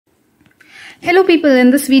Hello people,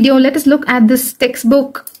 in this video let us look at this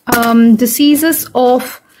textbook Diseases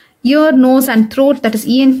of Ear, Nose and Throat, that is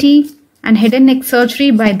ENT, and Head and Neck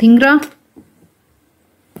Surgery by Dhingra.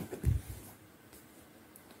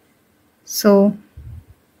 So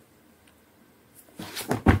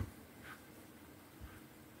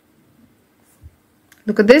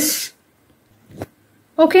look at this.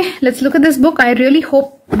 Okay, let's look at this book. I really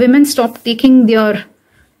hope women stop taking their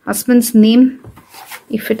husband's name,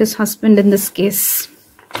 if it is husband in this case.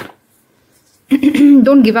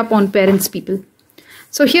 Don't give up on parents, people.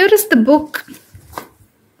 So here is the book.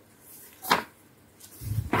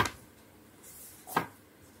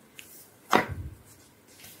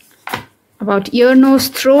 About ear, nose,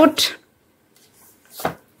 throat,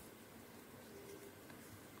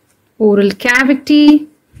 oral cavity,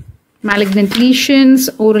 malignant lesions,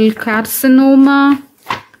 oral carcinoma,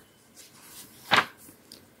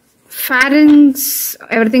 pharynx,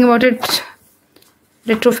 everything about it,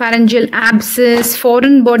 retropharyngeal abscess,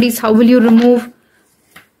 foreign bodies, how will you remove?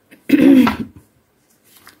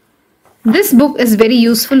 This book is very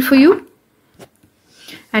useful for you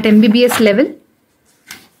at MBBS level.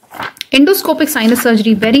 Endoscopic sinus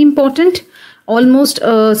surgery, very important, almost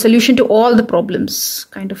a solution to all the problems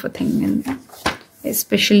kind of a thing, and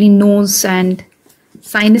especially nose and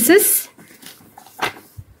sinuses.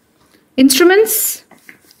 Instruments,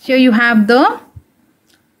 here you have the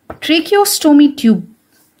tracheostomy tube.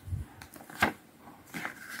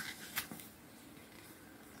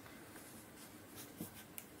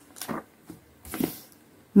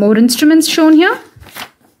 More instruments shown here.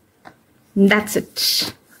 That's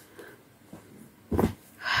it.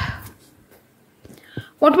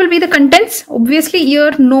 What will be the contents? Obviously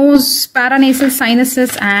ear, nose, paranasal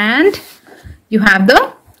sinuses, and you have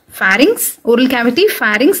the pharynx, oral cavity,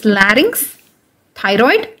 pharynx, larynx,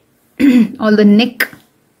 thyroid, all the neck,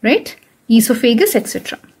 right? Esophagus,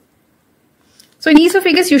 etc. So in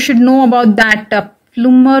esophagus, you should know about that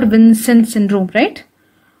Plummer-Vinson syndrome, right?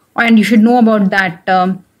 And you should know about that,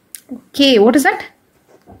 okay, what is that?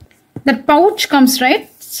 That pouch comes, right?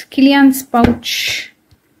 Killian's pouch.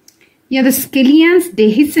 Yeah, the Killian's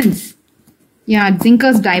dehiscence. Yeah,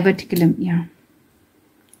 Zinker's diverticulum. Yeah.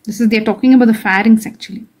 They're talking about the pharynx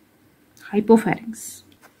actually. Hypopharynx.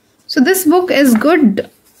 So this book is good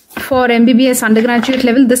for MBBS undergraduate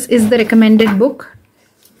level. This is the recommended book.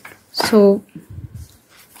 So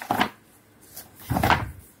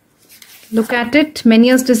look at it.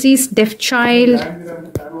 Meniere's disease, deaf child.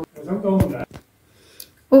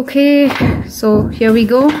 Okay, so here we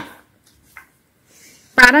go.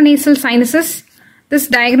 Paranasal sinuses. This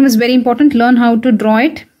diagram is very important. Learn how to draw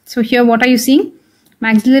it. So here what are you seeing?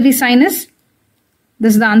 Maxillary sinus.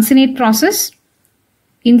 This is the uncinate process.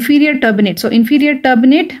 Inferior turbinate. So inferior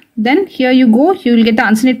turbinate. Then here you go. You will get the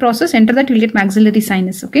uncinate process. Enter that. You will get maxillary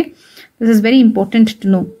sinus. Okay. This is very important to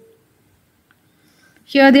know.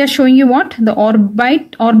 Here they are showing you what? The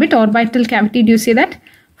orbital cavity. Do you see that?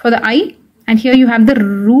 For the eye. And here you have the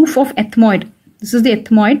roof of ethmoid. This is the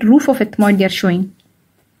ethmoid. Roof of ethmoid they are showing.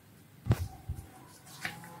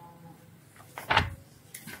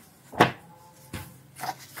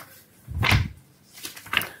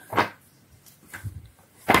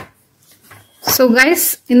 So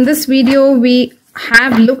guys, in this video we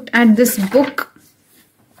have looked at this book.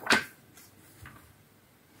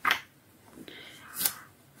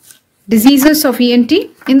 Diseases of ENT.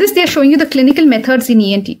 In this they are showing you the clinical methods in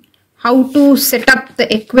ENT. How to set up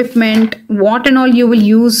the equipment, what and all you will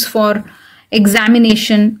use for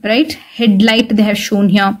examination, right? Headlight they have shown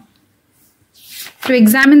here. To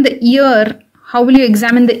examine the ear, how will you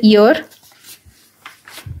examine the ear?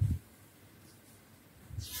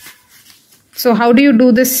 So how do you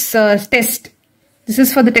do this test? This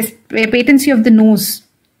is for the test, patency of the nose.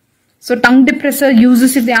 So tongue depressor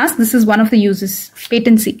uses, if they ask, this is one of the uses,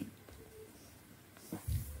 patency.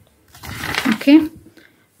 Okay.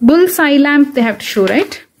 Bullseye lamp they have to show,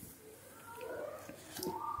 right?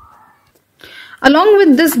 Along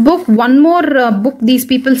with this book, one more book these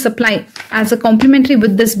people supply as a complimentary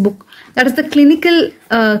with this book. That is the clinical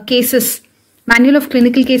cases. Manual of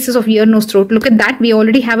Clinical Cases of Ear, Nose, Throat. Look at that. We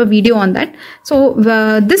already have a video on that. So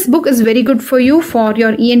this book is very good for you for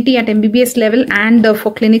your ENT at MBBS level, and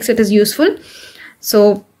for clinics it is useful.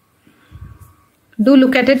 So do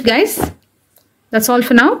look at it, guys. That's all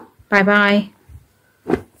for now. Bye-bye.